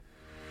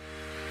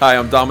Hi,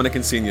 I'm Dominic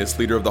Insenius,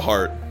 leader of The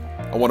Heart.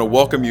 I want to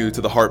welcome you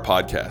to The Heart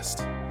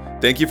Podcast.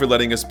 Thank you for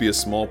letting us be a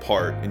small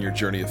part in your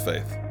journey of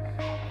faith.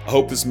 I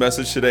hope this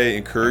message today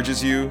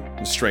encourages you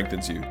and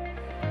strengthens you.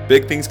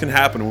 Big things can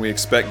happen when we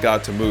expect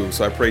God to move,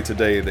 so I pray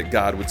today that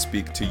God would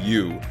speak to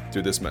you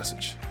through this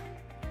message.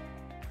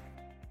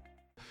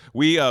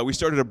 We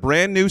started a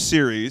brand new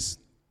series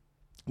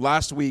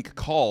last week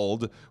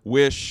called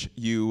Wish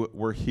You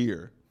Were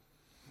Here.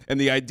 And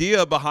the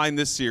idea behind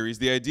this series,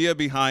 the idea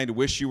behind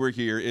Wish You Were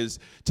Here, is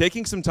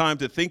taking some time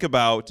to think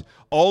about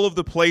all of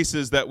the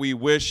places that we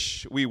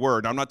wish we were.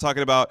 Now, I'm not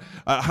talking about,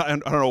 I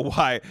don't know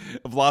why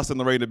Vlas and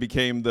Lorena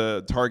became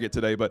the target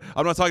today, but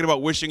I'm not talking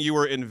about wishing you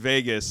were in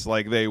Vegas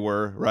like they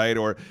were, right?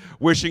 Or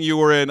wishing you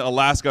were in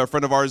Alaska. A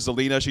friend of ours,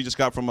 Zelina, she just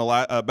got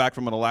back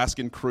from an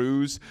Alaskan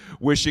cruise.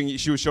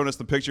 She was showing us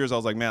the pictures. I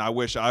was like, man, I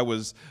wish I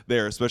was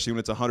there, especially when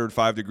it's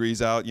 105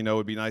 degrees out. You know,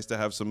 it'd be nice to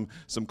have some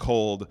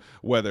cold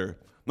weather.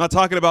 I'm not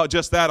talking about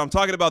just that. I'm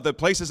talking about the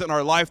places in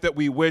our life that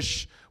we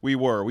wish we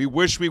were. We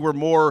wish we were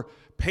more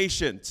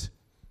patient.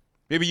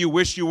 Maybe you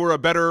wish you were a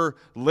better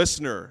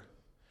listener.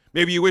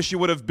 Maybe you wish you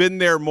would have been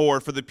there more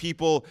for the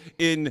people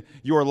in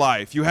your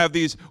life. You have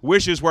these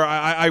wishes where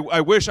I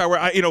wish I were,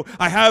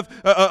 I have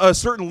a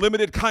certain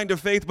limited kind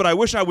of faith, but I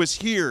wish I was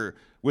here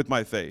with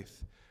my faith.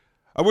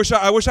 I wish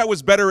I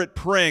was better at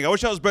praying. I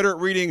wish I was better at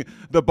reading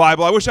the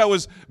Bible. I wish I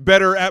was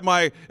better at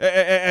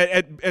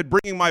at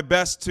bringing my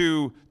best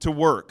to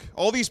work.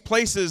 All these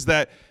places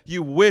that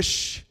you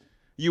wish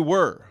you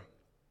were.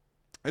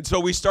 And so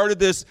we started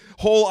this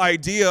whole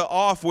idea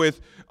off with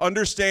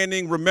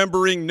understanding,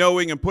 remembering,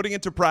 knowing, and putting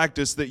into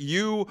practice that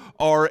you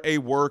are a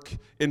work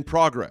in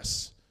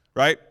progress,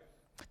 right?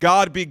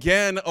 God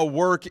began a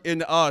work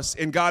in us,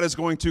 and God is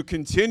going to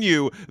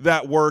continue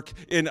that work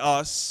in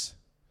us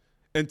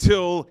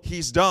until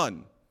he's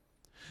done.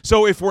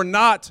 So if we're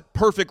not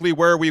perfectly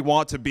where we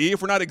want to be,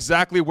 if we're not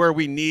exactly where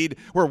we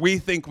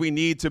think we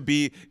need to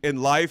be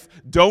in life,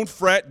 don't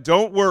fret,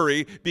 don't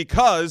worry,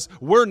 because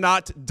we're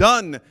not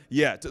done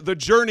yet. The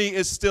journey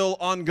is still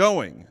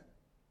ongoing.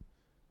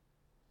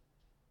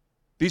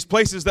 These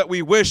places that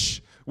we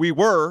wish we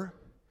were,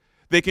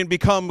 they can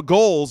become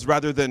goals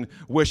rather than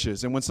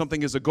wishes. And when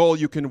something is a goal,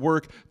 you can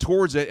work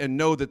towards it and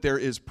know that there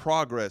is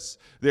progress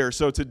there.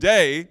 So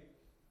today,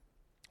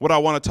 what I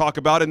want to talk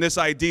about, and this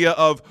idea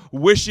of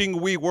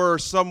wishing we were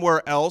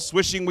somewhere else,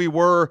 wishing we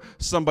were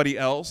somebody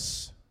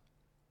else.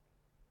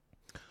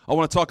 I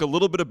want to talk a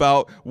little bit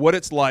about what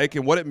it's like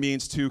and what it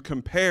means to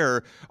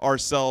compare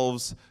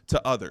ourselves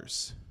to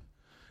others.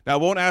 Now, I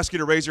won't ask you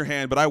to raise your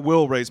hand, but I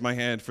will raise my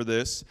hand for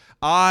this.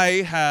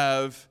 I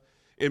have,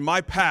 in my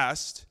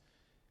past,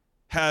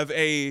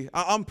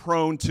 I'm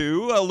prone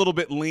to, a little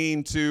bit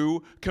lean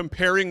to,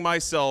 comparing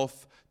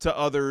myself to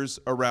others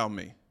around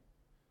me.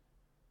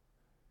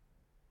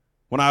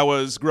 When I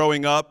was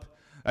growing up,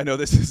 I know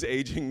this is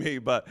aging me,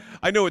 but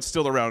I know it's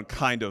still around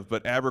kind of,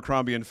 but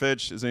Abercrombie &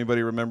 Fitch, does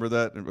anybody remember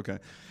that? Okay.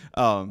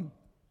 How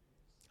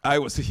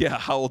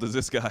old is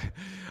this guy?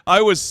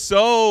 I was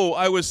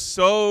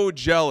so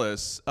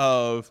jealous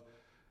of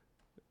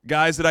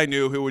guys that I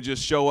knew who would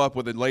just show up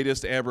with the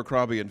latest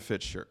Abercrombie &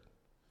 Fitch shirt,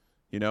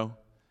 you know?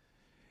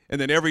 And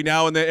then every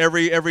now and then,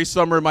 every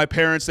summer, my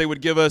parents, they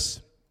would give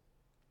us,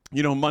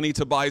 money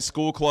to buy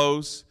school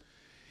clothes.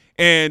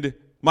 And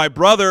my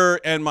brother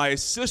and my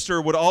sister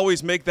would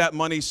always make that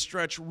money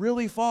stretch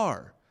really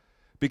far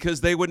because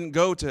they wouldn't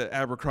go to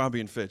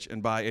Abercrombie & Fitch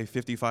and buy a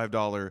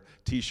 $55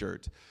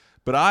 t-shirt.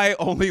 But I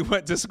only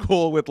went to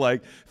school with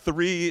like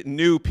 3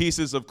 new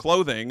pieces of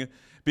clothing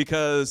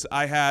because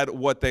I had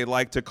what they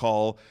like to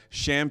call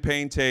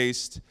champagne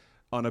taste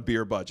on a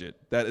beer budget.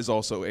 That is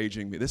also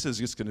aging me. This is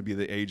just going to be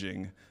the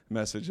aging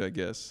message, I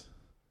guess.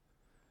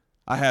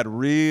 I had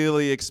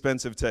really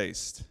expensive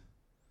taste.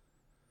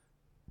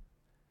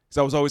 Because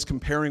I was always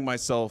comparing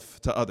myself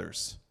to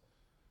others.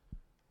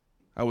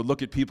 I would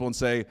look at people and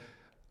say,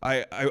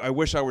 I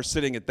wish I were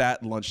sitting at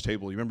that lunch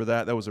table. You remember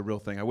that? That was a real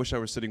thing. I wish I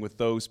were sitting with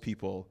those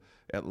people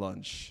at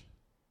lunch.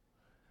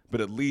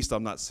 But at least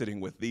I'm not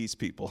sitting with these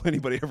people.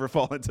 Anybody ever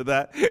fall into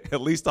that? At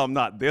least I'm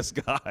not this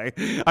guy.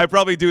 I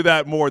probably do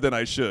that more than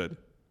I should.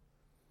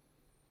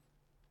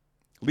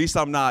 At least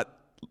I'm not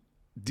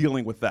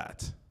dealing with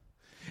that.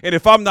 And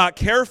if I'm not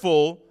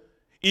careful,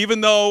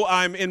 even though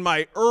I'm in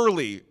my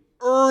early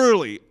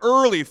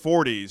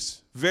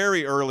 40s,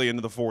 very early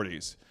into the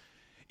 40s.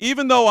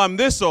 Even though I'm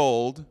this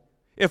old,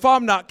 if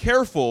I'm not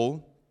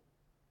careful,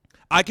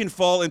 I can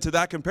fall into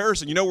that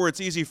comparison. You know where it's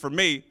easy for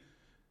me?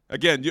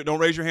 Again, don't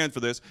raise your hand for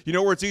this. You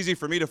know where it's easy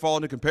for me to fall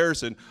into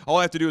comparison? All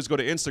I have to do is go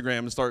to Instagram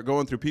and start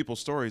going through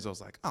people's stories. I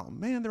was like, oh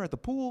man, they're at the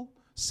pool.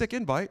 Sick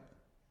invite.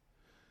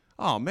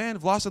 Oh man,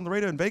 Vlas and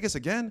Lorena in Vegas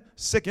again.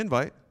 Sick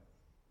invite.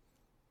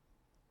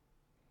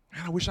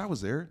 Man, I wish I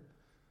was there.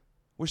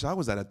 Wish I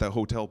was at that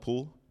hotel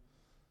pool.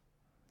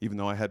 Even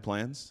though I had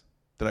plans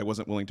that I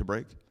wasn't willing to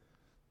break?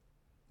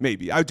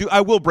 Maybe.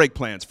 I will break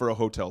plans for a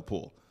hotel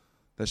pool.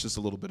 That's just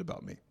a little bit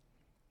about me.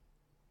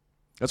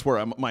 That's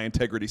where my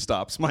integrity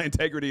stops. My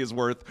integrity is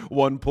worth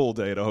 1 pool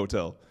day at a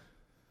hotel.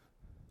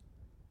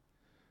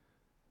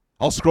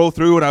 I'll scroll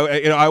through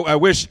and I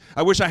wish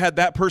I had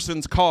that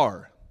person's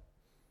car.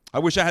 I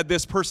wish I had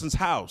this person's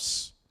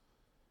house.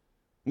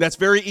 And that's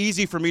very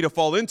easy for me to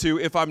fall into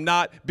if I'm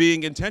not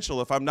being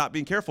intentional, if I'm not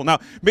being careful. Now,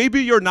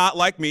 maybe you're not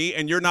like me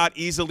and you're not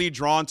easily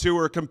drawn to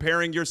or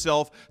comparing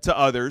yourself to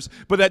others,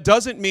 but that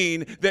doesn't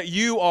mean that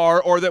you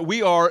are or that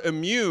we are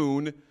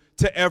immune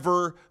to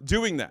ever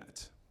doing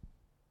that.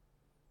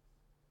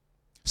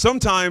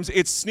 Sometimes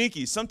it's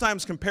sneaky.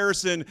 Sometimes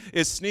comparison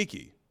is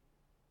sneaky,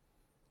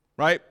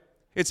 right?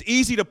 It's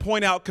easy to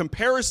point out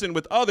comparison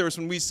with others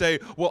when we say,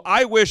 well,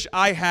 I wish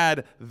I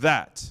had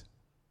that.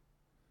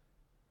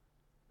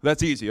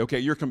 That's easy. Okay,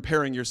 you're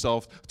comparing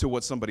yourself to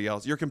what somebody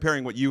else, you're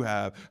comparing what you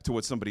have to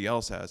what somebody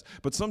else has.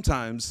 But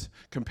sometimes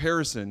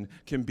comparison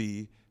can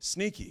be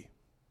sneaky.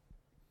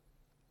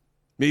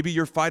 Maybe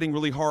you're fighting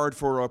really hard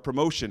for a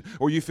promotion,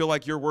 or you feel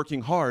like you're working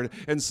hard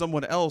and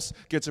someone else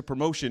gets a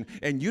promotion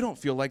and you don't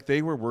feel like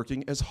they were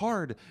working as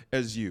hard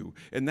as you.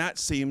 And that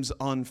seems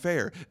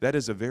unfair. That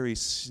is a very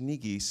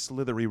sneaky,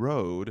 slithery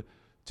road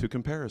to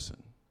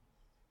comparison.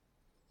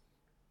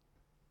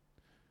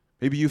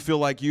 Maybe you feel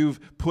like you've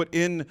put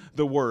in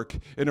the work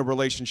in a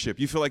relationship.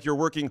 You feel like you're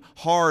working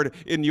hard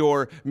in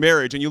your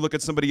marriage, and you look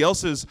at somebody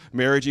else's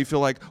marriage, you feel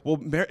like, well,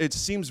 it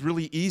seems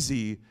really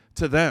easy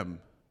to them.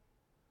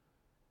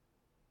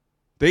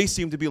 They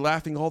seem to be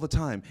laughing all the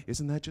time.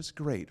 Isn't that just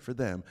great for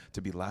them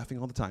to be laughing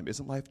all the time?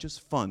 Isn't life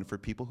just fun for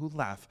people who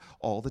laugh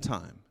all the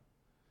time?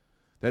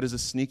 That is a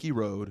sneaky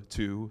road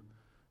to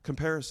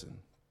comparison.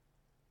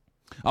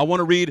 I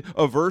want to read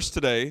a verse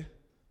today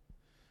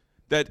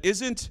that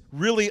isn't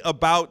really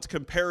about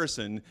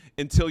comparison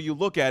until you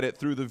look at it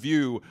through the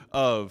view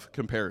of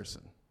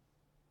comparison.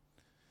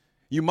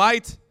 You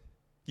might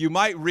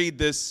read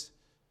this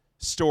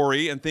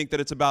story and think that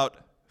it's about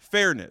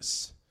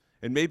fairness.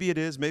 And maybe it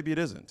is, maybe it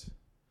isn't.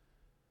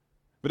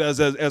 But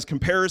as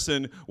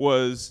comparison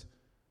was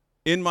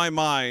in my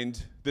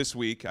mind this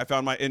week, I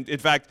found in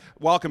fact,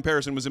 while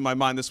comparison was in my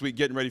mind this week,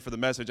 getting ready for the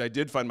message, I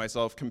did find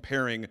myself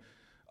comparing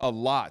a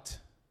lot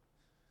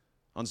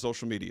on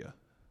social media.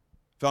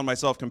 Found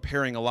myself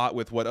comparing a lot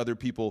with what other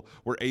people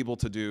were able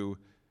to do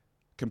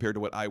compared to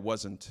what I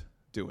wasn't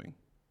doing.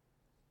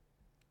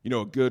 You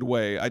know, a good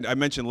way. I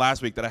mentioned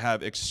last week that I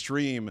have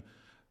extreme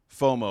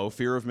FOMO,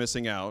 fear of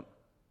missing out,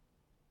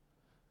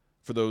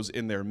 for those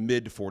in their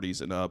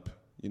mid-40s and up.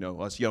 You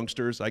know, us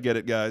youngsters, I get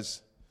it,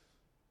 guys.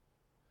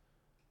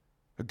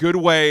 A good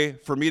way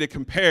for me to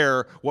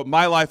compare what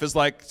my life is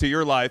like to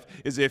your life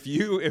is if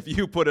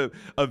you put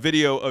a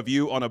video of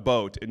you on a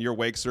boat and you're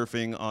wake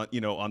surfing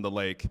on the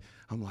lake.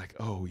 I'm like,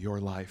 oh, your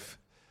life.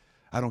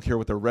 I don't care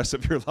what the rest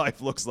of your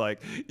life looks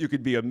like. You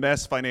could be a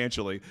mess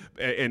financially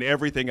and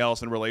everything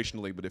else and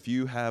relationally, but if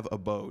you have a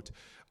boat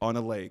on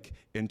a lake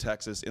in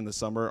Texas in the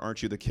summer,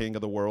 aren't you the king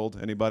of the world?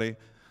 Anybody?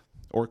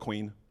 Or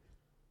queen?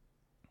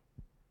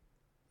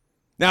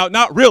 Now,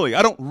 not really.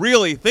 I don't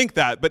really think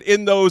that, but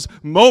in those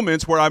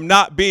moments where I'm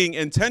not being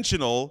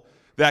intentional,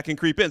 that can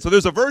creep in. So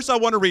there's a verse I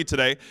want to read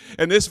today,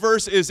 and this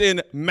verse is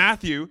in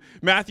Matthew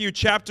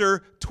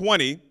chapter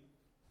 20.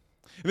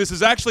 And this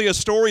is actually a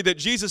story that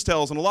Jesus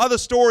tells, and a lot of the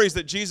stories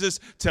that Jesus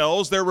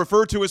tells, they're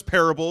referred to as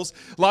parables.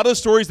 A lot of the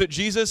stories that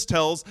Jesus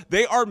tells,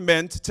 they are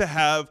meant to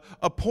have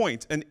a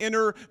point, an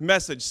inner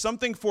message,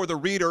 something for the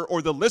reader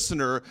or the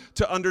listener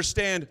to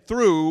understand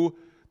through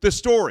the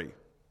story.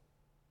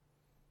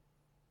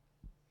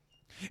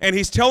 And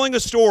he's telling a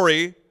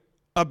story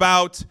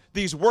about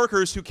these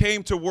workers who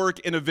came to work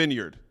in a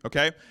vineyard,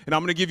 okay? And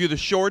I'm going to give you the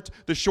short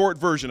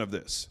version of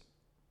this.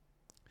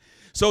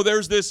 So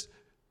there's this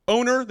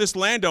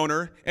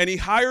landowner, and he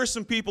hires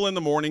some people in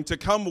the morning to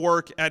come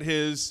work at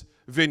his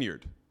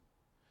vineyard.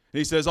 And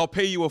he says, I'll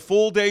pay you a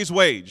full day's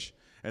wage.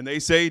 And they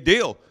say,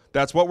 deal.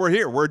 That's what we're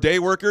here. We're day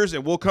workers,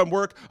 and we'll come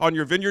work on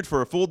your vineyard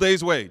for a full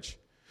day's wage.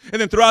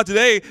 And then throughout the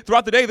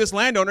day, this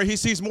landowner, he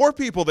sees more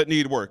people that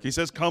need work. He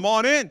says, come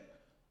on in.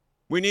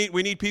 We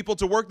need people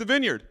to work the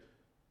vineyard.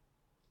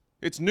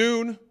 It's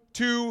noon,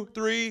 2,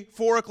 3,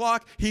 4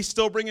 o'clock. He's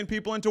still bringing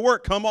people into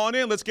work. Come on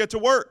in. Let's get to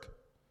work.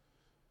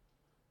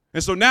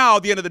 And so now,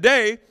 at the end of the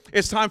day,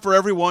 it's time for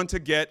everyone to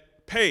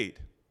get paid.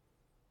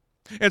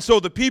 And so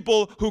the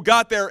people who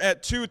got there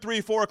at 2, 3,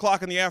 4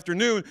 o'clock in the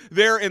afternoon,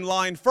 they're in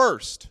line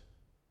first.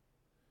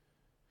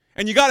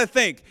 And you got to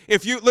think,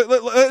 if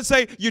let's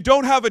say you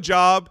don't have a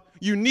job,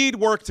 you need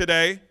work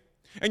today,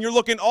 and you're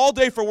looking all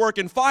day for work,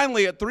 and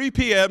finally at 3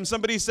 p.m.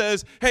 somebody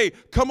says, hey,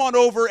 come on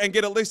over and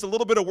get at least a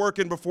little bit of work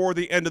in before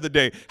the end of the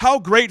day. How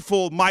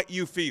grateful might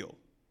you feel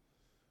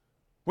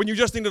when you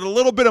just needed a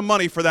little bit of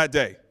money for that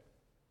day?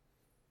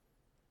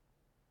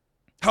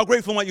 How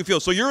grateful might you feel?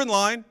 So you're in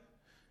line,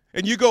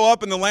 and you go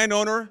up, and the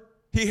landowner,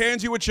 he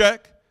hands you a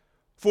check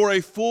for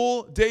a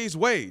full day's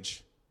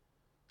wage.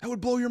 That would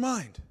blow your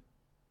mind.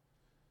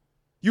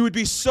 You would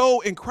be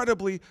so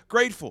incredibly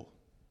grateful.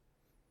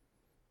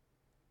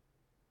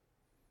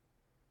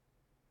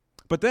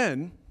 But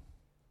then,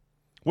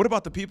 what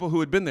about the people who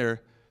had been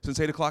there since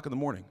 8 o'clock in the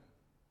morning?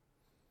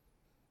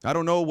 I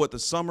don't know what the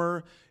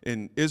summer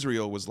in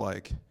Israel was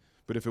like,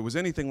 but if it was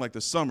anything like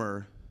the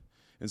summer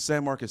in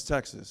San Marcos,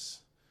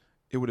 Texas,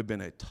 it would have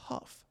been a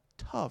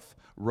tough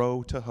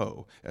row to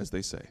hoe, as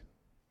they say.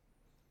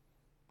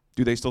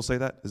 Do they still say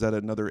that? Is that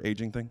another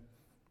aging thing?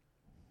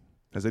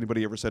 Has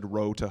anybody ever said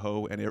row to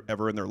hoe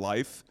ever in their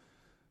life?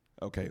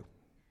 Okay.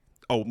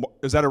 Oh,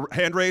 is that a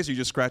hand raise? Or you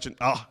just scratching?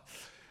 Ah,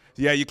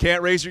 yeah. You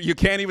can't you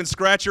can't even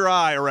scratch your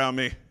eye around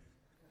me.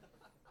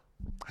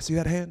 I see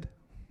that hand.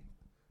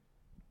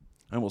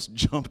 I almost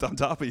jumped on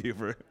top of you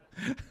for.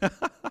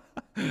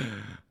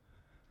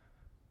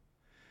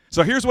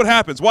 So here's what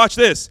happens. Watch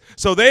this.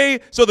 So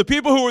the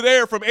people who were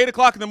there from 8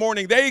 o'clock in the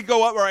morning, they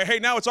go up. All right, hey,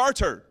 now it's our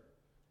turn.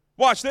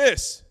 Watch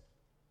this.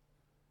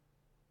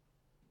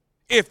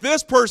 If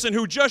this person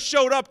who just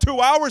showed up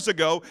 2 hours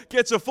ago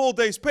gets a full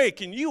day's pay,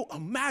 can you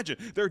imagine?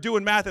 They're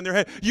doing math in their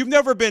head. You've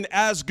never been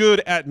as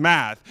good at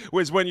math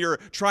as when you're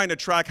trying to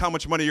track how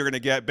much money you're going to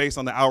get based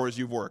on the hours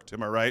you've worked.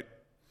 Am I right?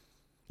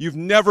 You've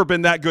never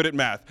been that good at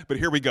math. But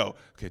here we go.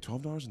 Okay,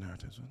 $12 an hour.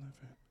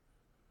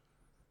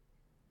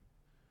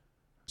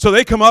 So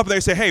they come up and they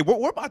say, hey,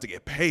 we're about to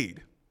get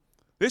paid.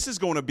 This is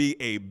going to be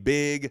a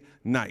big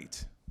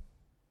night.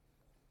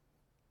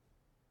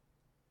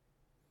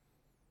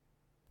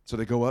 So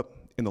they go up,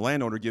 and the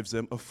landowner gives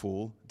them a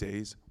full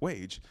day's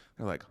wage.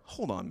 They're like,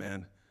 hold on,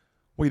 man.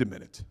 Wait a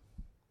minute.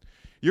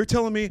 You're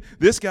telling me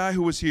this guy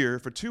who was here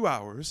for 2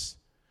 hours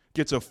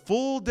gets a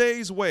full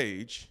day's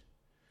wage,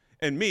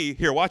 and me,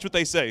 here, watch what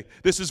they say.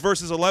 This is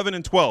verses 11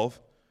 and 12.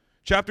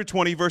 Chapter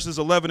 20, verses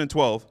 11 and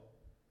 12.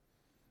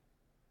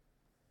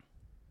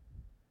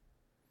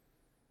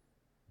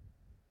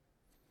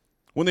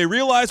 When they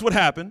realized what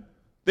happened,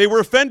 they were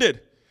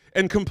offended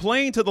and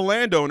complained to the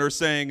landowner,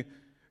 saying,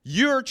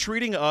 you're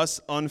treating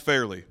us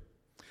unfairly.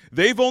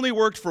 They've only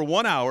worked for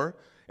 1 hour,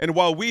 and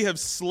while we have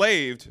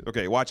slaved,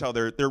 okay, watch how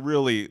they're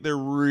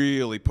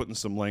really putting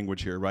some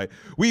language here, right?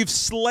 We've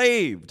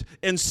slaved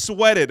and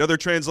sweated. Other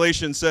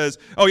translation says,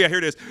 oh yeah, here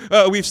it is.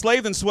 We've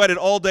slaved and sweated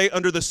all day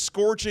under the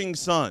scorching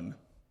sun.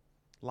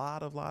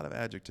 Lot of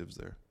adjectives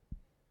there.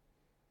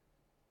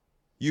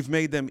 You've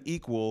made them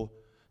equal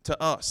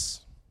to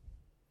us.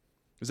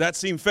 Does that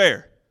seem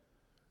fair?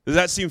 Does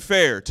that seem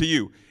fair to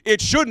you? It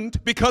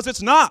shouldn't, because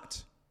it's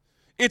not.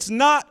 It's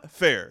not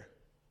fair.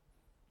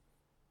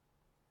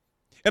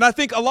 And I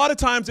think a lot of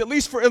times, at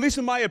least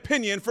in my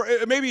opinion, for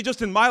maybe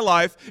just in my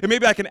life, and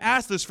maybe I can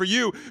ask this for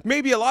you,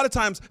 maybe a lot of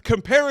times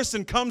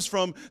comparison comes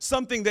from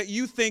something that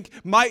you think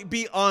might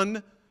be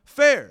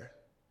unfair.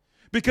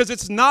 Because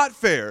it's not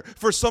fair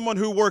for someone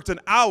who worked an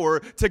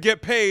hour to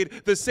get paid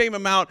the same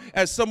amount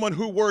as someone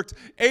who worked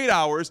 8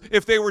 hours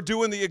if they were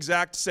doing the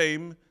exact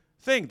same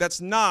thing.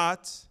 That's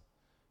not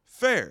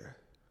fair.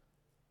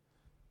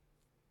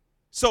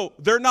 So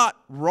they're not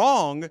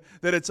wrong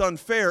that it's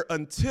unfair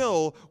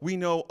until we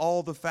know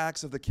all the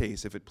facts of the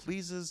case, if it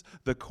pleases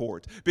the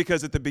court.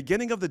 Because at the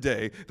beginning of the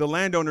day, the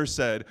landowner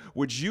said,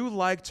 would you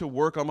like to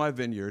work on my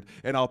vineyard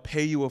and I'll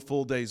pay you a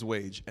full day's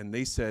wage? And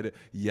they said,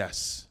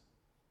 yes.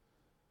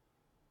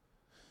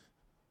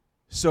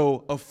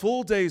 So a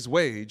full day's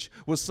wage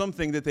was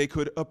something that they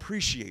could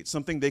appreciate,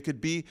 something they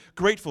could be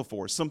grateful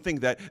for,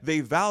 something that they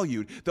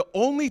valued. The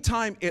only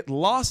time it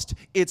lost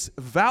its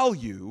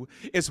value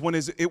is when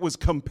it was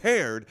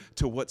compared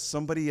to what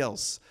somebody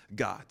else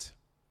got.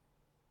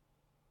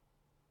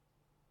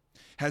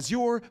 Has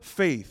your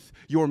faith,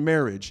 your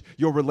marriage,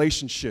 your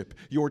relationship,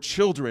 your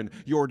children,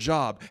 your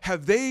job,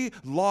 have they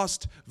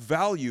lost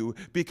value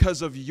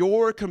because of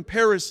your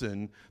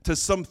comparison to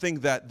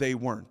something that they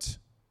weren't?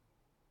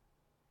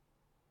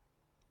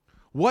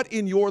 What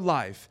in your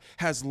life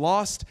has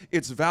lost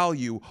its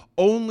value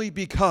only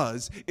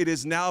because it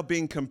is now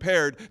being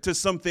compared to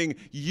something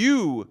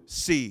you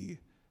see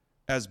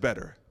as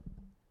better?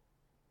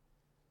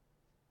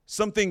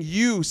 Something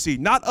you see,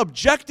 not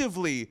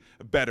objectively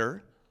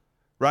better,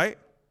 right?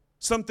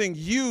 Something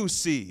you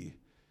see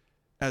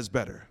as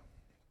better.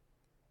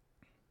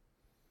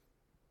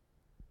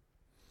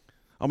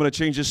 I'm going to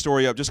change this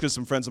story up just because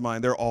some friends of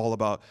mine, they're all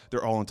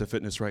into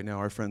fitness right now.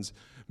 Our friends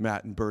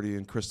Matt and Bertie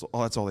and Crystal,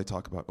 that's all they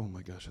talk about. Oh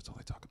my gosh, that's all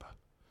they talk about.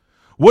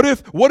 What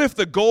if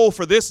the goal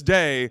for this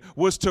day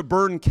was to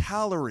burn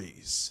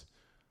calories?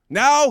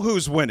 Now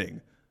who's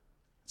winning?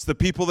 It's the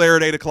people there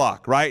at 8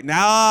 o'clock, right?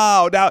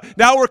 Now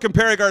we're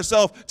comparing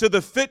ourselves to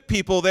the fit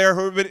people there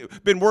who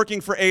have been working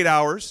for 8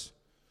 hours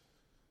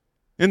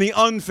and the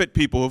unfit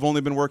people who have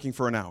only been working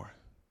for an hour.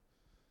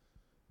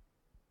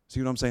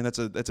 See what I'm saying? That's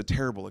a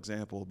terrible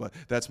example, but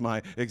that's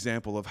my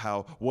example of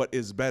how what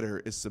is better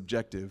is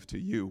subjective to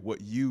you, what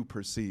you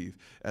perceive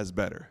as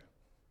better.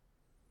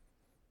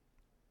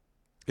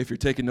 If you're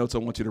taking notes, I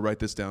want you to write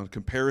this down.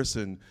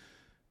 Comparison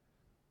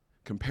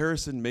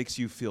makes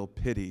you feel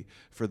pity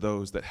for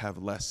those that have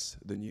less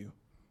than you.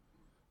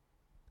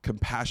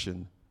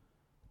 Compassion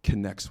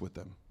connects with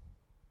them.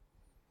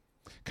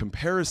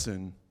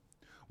 Comparison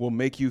will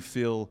make you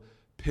feel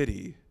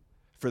pity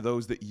for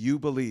those that you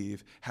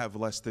believe have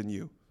less than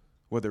you.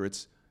 Whether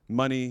it's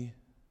money,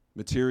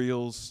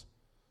 materials.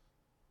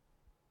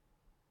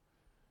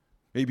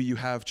 Maybe you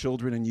have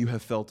children and you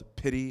have felt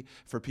pity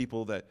for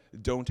people that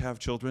don't have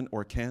children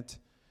or can't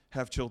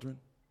have children.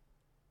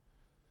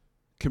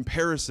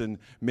 Comparison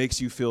makes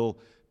you feel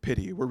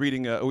pity. We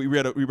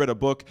read a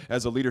book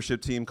as a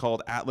leadership team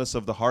called Atlas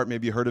of the Heart.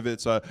 Maybe you heard of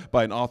it. It's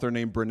by an author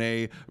named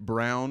Brené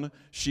Brown.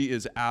 She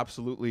is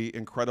absolutely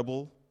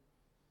incredible.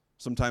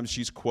 Sometimes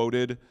she's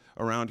quoted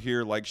around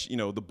here like,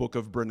 the book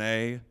of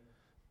Brené.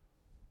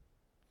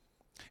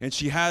 And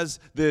she has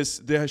this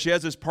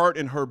part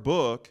in her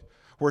book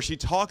where she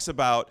talks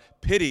about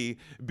pity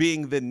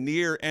being the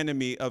near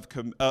enemy of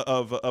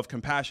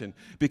compassion,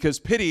 because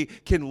pity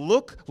can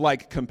look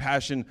like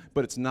compassion,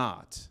 but it's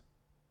not.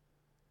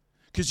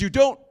 Because you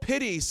don't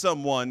pity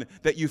someone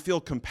that you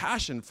feel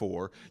compassion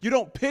for. You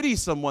don't pity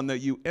someone that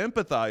you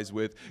empathize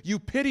with. You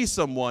pity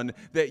someone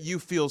that you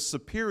feel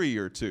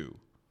superior to.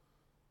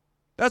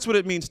 That's what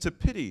it means to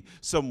pity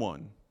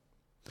someone.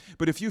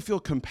 But if you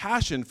feel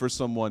compassion for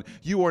someone,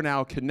 you are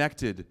now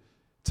connected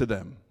to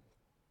them.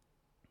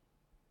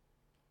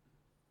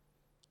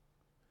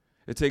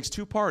 It takes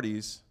two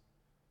parties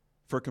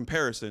for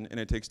comparison, and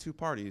it takes two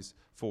parties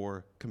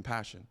for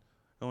compassion.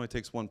 It only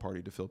takes one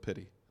party to feel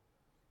pity.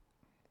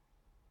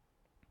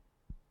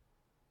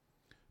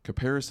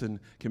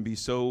 Comparison can be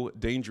so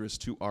dangerous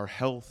to our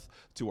health,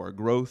 to our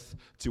growth,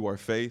 to our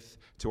faith,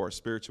 to our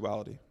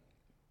spirituality.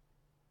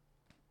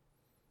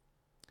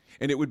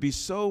 And it would be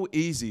so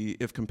easy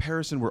if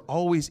comparison were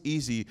always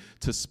easy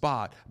to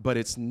spot, but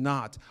it's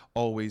not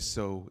always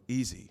so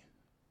easy.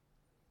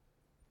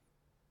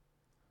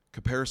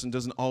 Comparison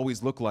doesn't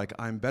always look like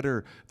I'm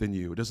better than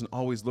you. It doesn't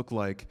always look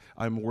like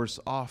I'm worse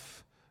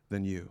off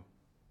than you.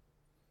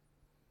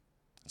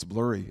 It's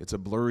blurry. It's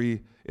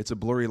a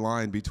blurry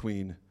line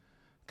between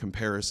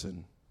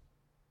comparison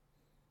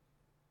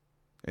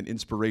and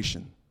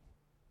inspiration.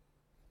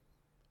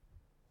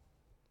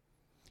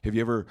 Have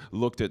you ever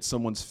looked at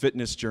someone's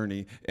fitness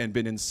journey and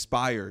been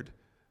inspired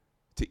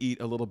to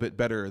eat a little bit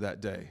better that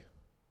day?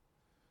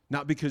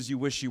 Not because you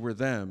wish you were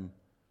them,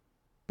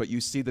 but you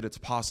see that it's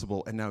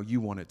possible, and now you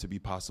want it to be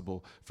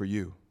possible for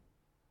you.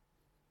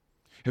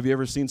 Have you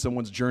ever seen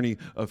someone's journey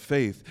of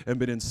faith and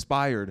been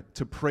inspired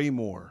to pray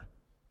more,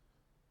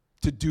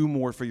 to do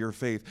more for your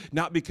faith?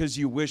 Not because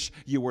you wish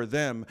you were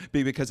them,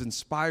 but because it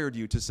inspired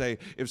you to say,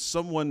 if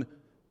someone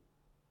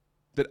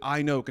that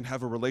I know can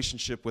have a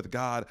relationship with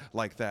God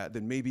like that,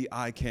 then maybe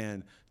I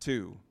can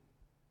too.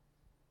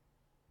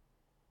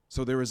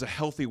 So there is a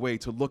healthy way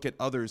to look at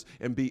others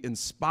and be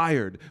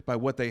inspired by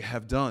what they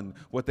have done,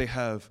 what they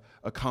have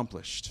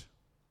accomplished.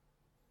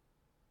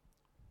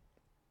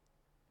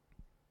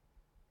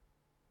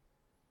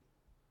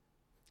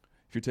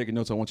 If you're taking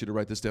notes, I want you to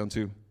write this down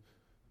too.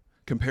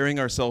 Comparing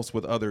ourselves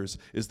with others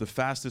is the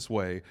fastest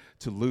way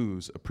to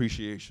lose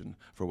appreciation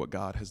for what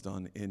God has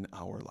done in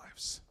our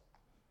lives.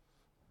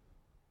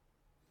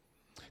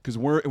 Because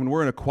when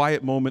we're in a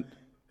quiet moment,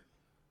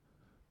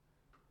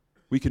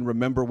 we can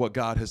remember what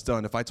God has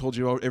done. If I told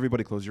you,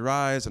 everybody close your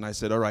eyes, and I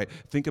said, all right,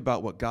 think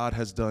about what God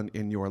has done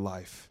in your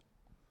life.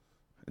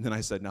 And then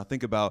I said, now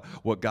think about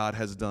what God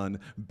has done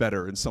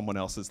better in someone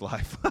else's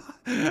life.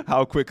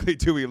 How quickly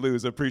do we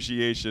lose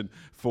appreciation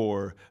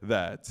for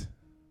that?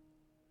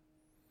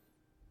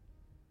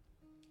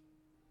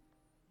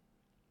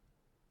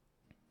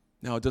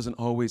 Now, it doesn't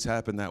always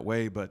happen that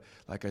way, but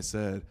like I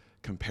said,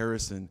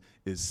 comparison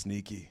is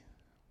sneaky.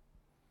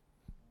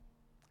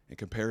 And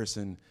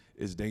comparison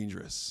is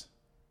dangerous.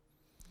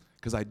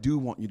 Because I do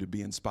want you to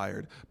be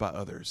inspired by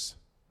others.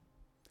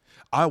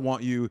 I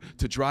want you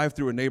to drive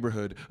through a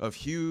neighborhood of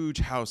huge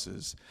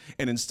houses,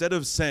 and instead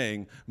of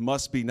saying,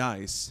 must be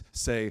nice,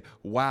 say,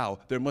 wow,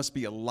 there must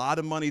be a lot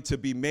of money to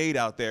be made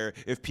out there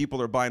if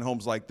people are buying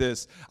homes like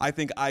this. I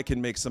think I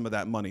can make some of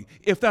that money,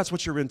 if that's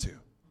what you're into.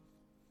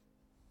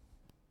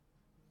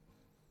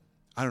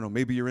 I don't know,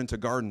 maybe you're into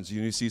gardens.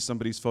 You see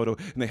somebody's photo,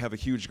 and they have a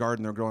huge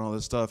garden, they're growing all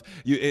this stuff.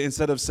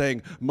 Instead of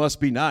saying, must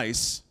be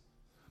nice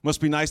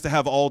to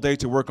have all day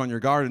to work on your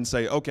garden,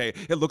 say, okay,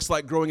 it looks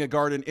like growing a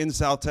garden in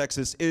South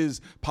Texas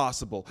is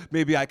possible.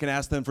 Maybe I can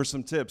ask them for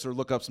some tips or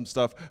look up some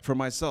stuff for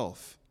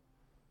myself.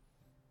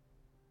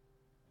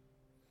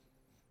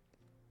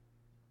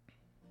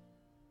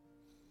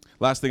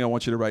 Last thing I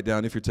want you to write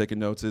down if you're taking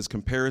notes is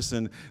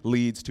comparison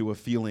leads to a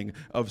feeling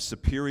of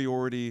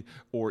superiority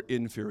or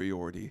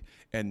inferiority,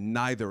 and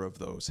neither of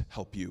those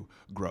help you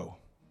grow.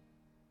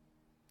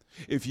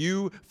 If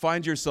you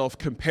find yourself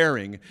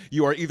comparing,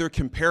 you are either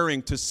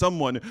comparing to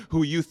someone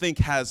who you think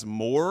has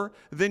more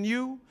than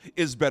you,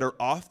 is better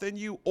off than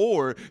you,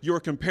 or you're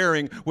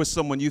comparing with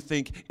someone you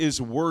think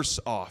is worse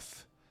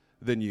off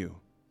than you.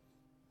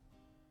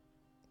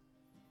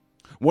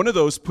 One of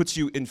those puts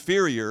you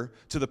inferior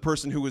to the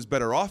person who is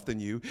better off than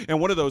you, and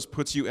one of those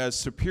puts you as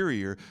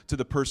superior to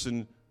the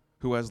person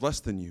who has less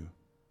than you.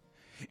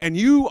 And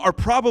you are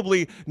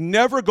probably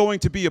never going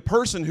to be a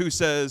person who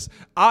says,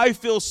 I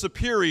feel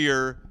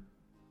superior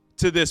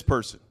to this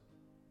person.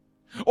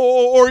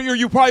 Or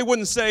you probably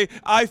wouldn't say,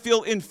 I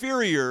feel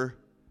inferior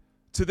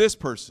to this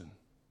person.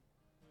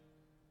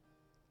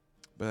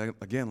 But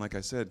again, like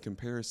I said,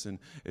 comparison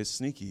is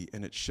sneaky,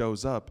 and it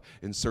shows up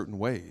in certain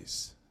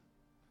ways.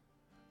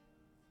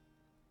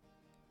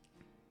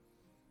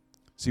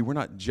 See, we're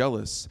not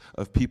jealous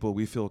of people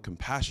we feel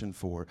compassion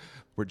for.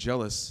 We're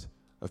jealous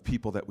of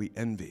people that we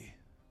envy.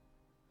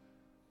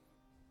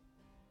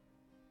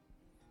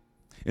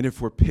 And if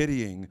we're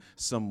pitying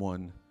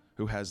someone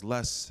who has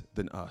less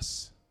than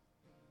us,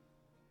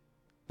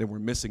 then we're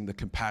missing the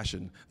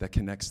compassion that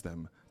connects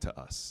them to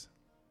us.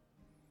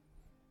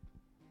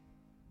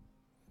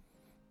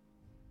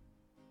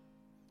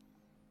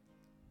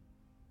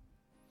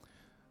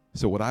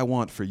 So what I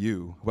want for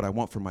you, what I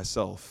want for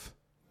myself,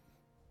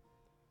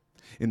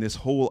 in this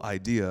whole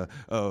idea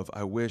of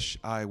I wish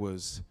I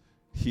was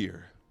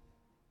here.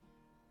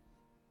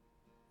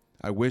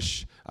 I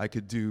wish I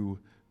could do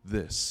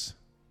this.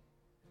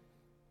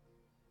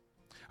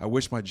 I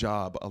wish my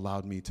job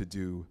allowed me to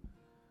do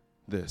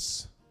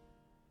this.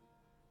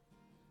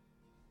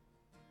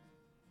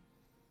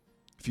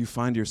 If you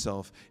find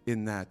yourself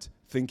in that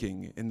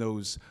thinking, in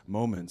those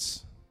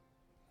moments,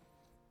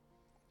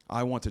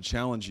 I want to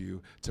challenge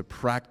you to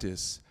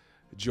practice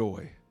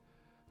joy,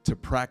 to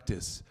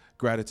practice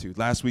gratitude.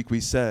 Last week we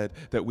said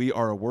that we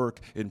are a work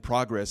in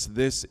progress.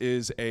 This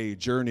is a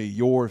journey.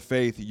 Your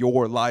faith,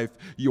 your life,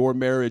 your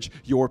marriage,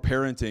 your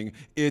parenting,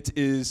 it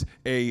is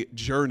a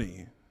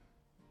journey.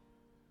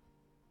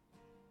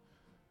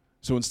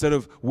 So instead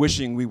of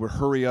wishing we would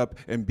hurry up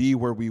and be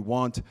where we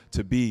want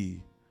to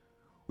be,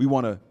 we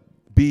want to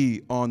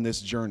be on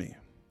this journey.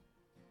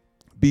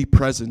 Be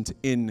present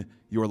in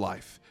your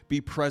life.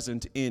 Be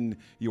present in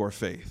your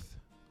faith.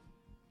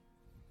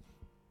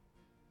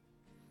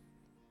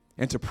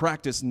 And to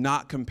practice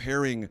not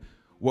comparing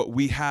what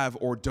we have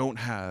or don't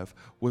have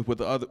with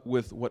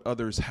what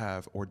others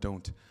have or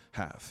don't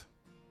have.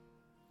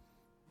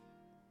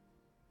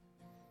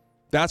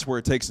 That's where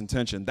it takes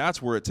intention.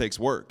 That's where it takes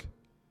work.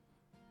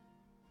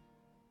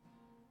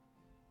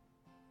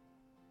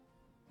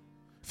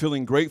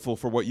 Feeling grateful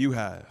for what you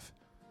have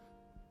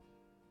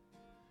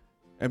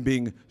and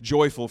being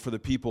joyful for the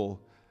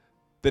people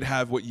that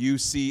have what you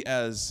see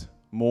as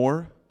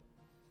more.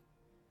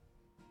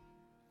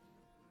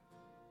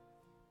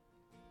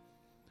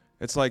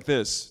 It's like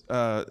this.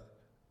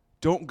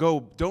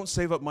 Don't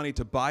save up money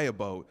to buy a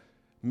boat.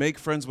 Make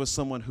friends with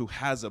someone who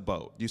has a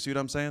boat. You see what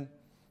I'm saying?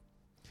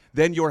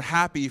 Then you're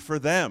happy for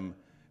them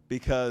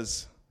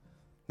because,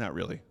 not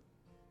really,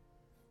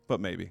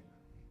 but maybe.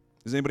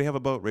 Does anybody have a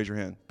boat? Raise your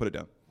hand. Put it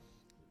down.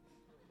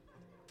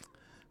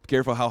 Be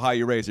careful how high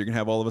you raise. You're going to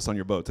have all of us on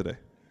your boat today.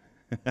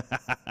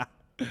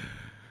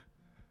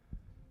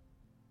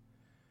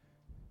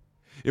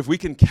 If we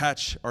can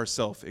catch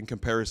ourselves in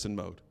comparison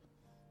mode,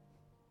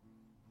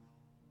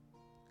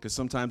 because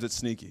sometimes it's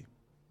sneaky.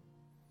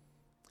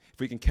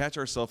 If we can catch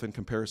ourselves in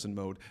comparison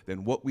mode,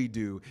 then what we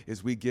do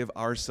is we give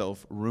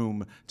ourselves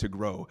room to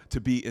grow, to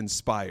be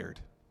inspired.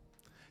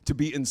 To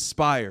be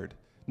inspired,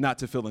 not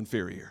to feel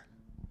inferior.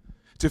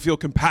 To feel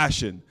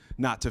compassion,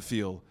 not to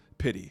feel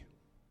pity.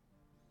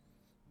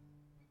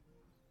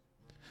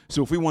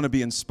 So if we want to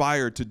be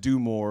inspired to do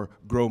more,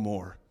 grow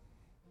more,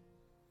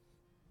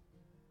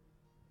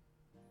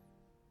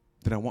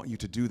 then I want you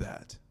to do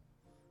that.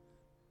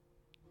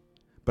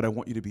 But I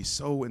want you to be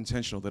so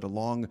intentional that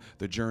along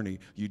the journey,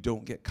 you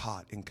don't get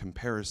caught in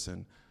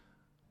comparison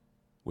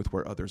with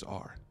where others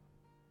are.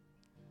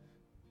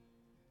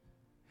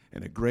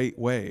 And a great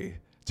way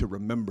to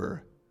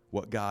remember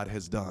what God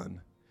has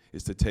done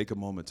is to take a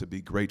moment to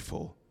be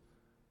grateful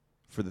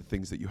for the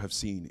things that you have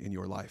seen in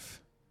your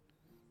life.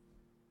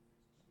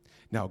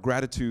 Now,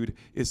 gratitude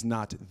is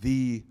not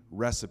the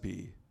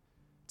recipe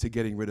to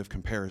getting rid of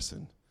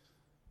comparison,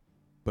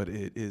 but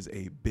it is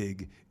a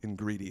big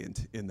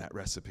ingredient in that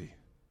recipe.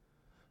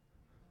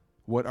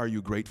 What are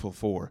you grateful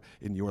for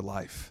in your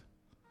life?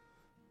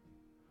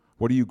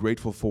 What are you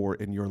grateful for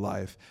in your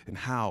life? And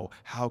how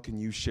can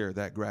you share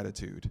that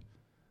gratitude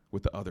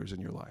with the others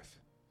in your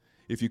life?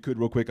 If you could,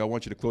 real quick, I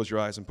want you to close your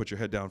eyes and put your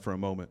head down for a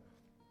moment.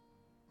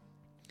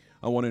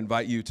 I want to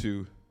invite you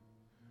to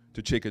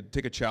take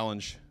a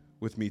challenge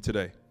with me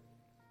today.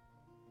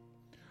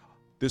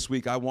 This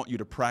week, I want you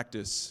to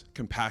practice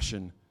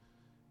compassion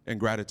and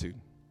gratitude.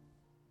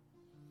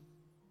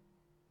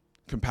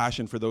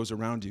 Compassion for those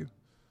around you.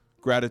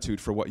 Gratitude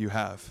for what you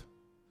have.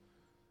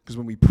 Because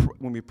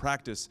when we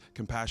practice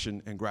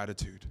compassion and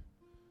gratitude,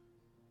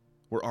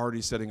 we're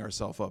already setting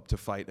ourselves up to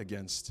fight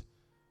against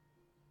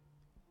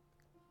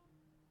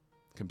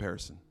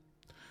comparison.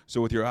 So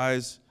with your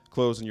eyes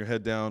closed and your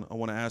head down, I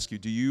want to ask you,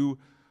 do you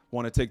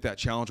want to take that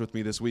challenge with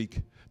me this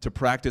week to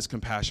practice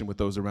compassion with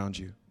those around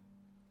you?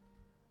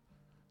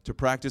 To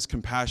practice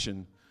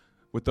compassion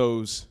with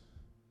those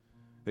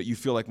that you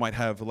feel like might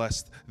have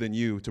less than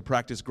you, to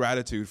practice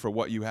gratitude for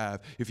what you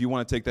have. If you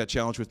want to take that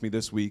challenge with me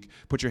this week,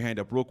 put your hand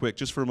up real quick,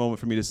 just for a moment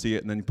for me to see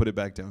it, and then you put it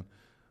back down.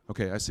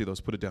 Okay, I see those.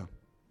 Put it down.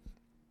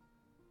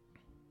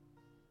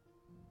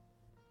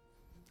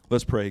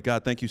 Let's pray.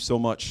 God, thank you so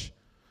much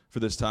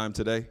for this time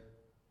today.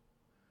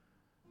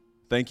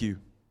 Thank you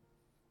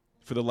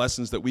for the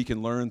lessons that we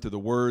can learn through the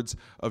words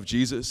of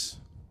Jesus,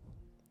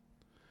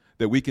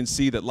 that we can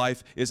see that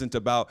life isn't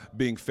about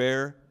being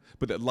fair,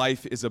 but that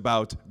life is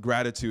about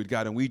gratitude,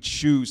 God, and we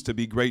choose to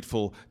be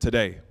grateful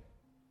today.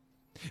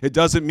 It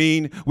doesn't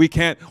mean we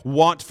can't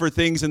want for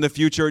things in the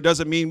future. It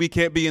doesn't mean we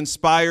can't be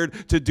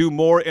inspired to do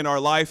more in our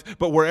life.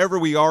 But wherever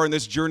we are in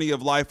this journey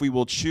of life, we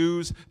will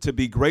choose to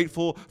be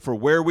grateful for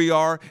where we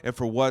are and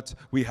for what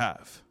we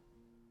have.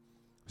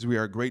 Because we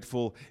are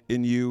grateful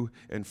in you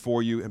and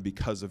for you and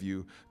because of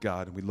you,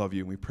 God. And we love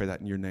you and we pray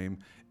that in your name.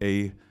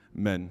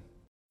 Amen.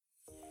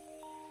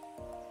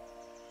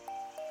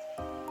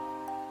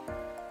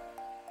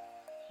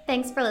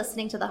 Thanks for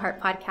listening to the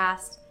Heart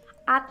Podcast.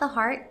 At the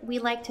Heart, we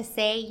like to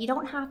say you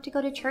don't have to go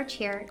to church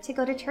here to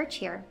go to church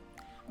here.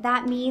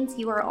 That means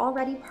you are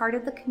already part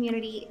of the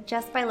community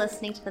just by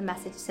listening to the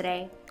message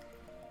today.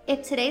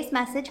 If today's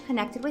message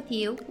connected with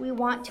you, we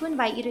want to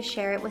invite you to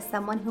share it with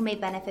someone who may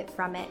benefit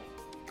from it.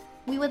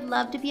 We would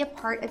love to be a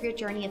part of your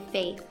journey of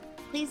faith.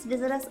 Please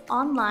visit us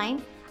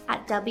online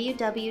at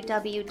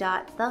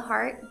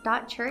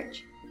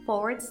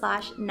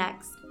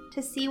www.theheart.church/next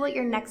to see what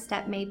your next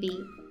step may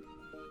be.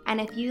 And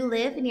if you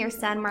live near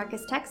San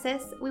Marcos,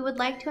 Texas, we would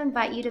like to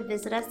invite you to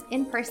visit us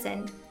in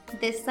person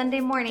this Sunday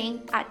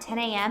morning at 10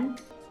 a.m.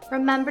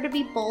 Remember to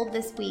be bold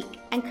this week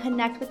and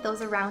connect with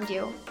those around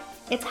you.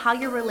 It's how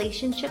your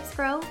relationships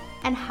grow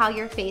and how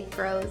your faith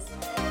grows.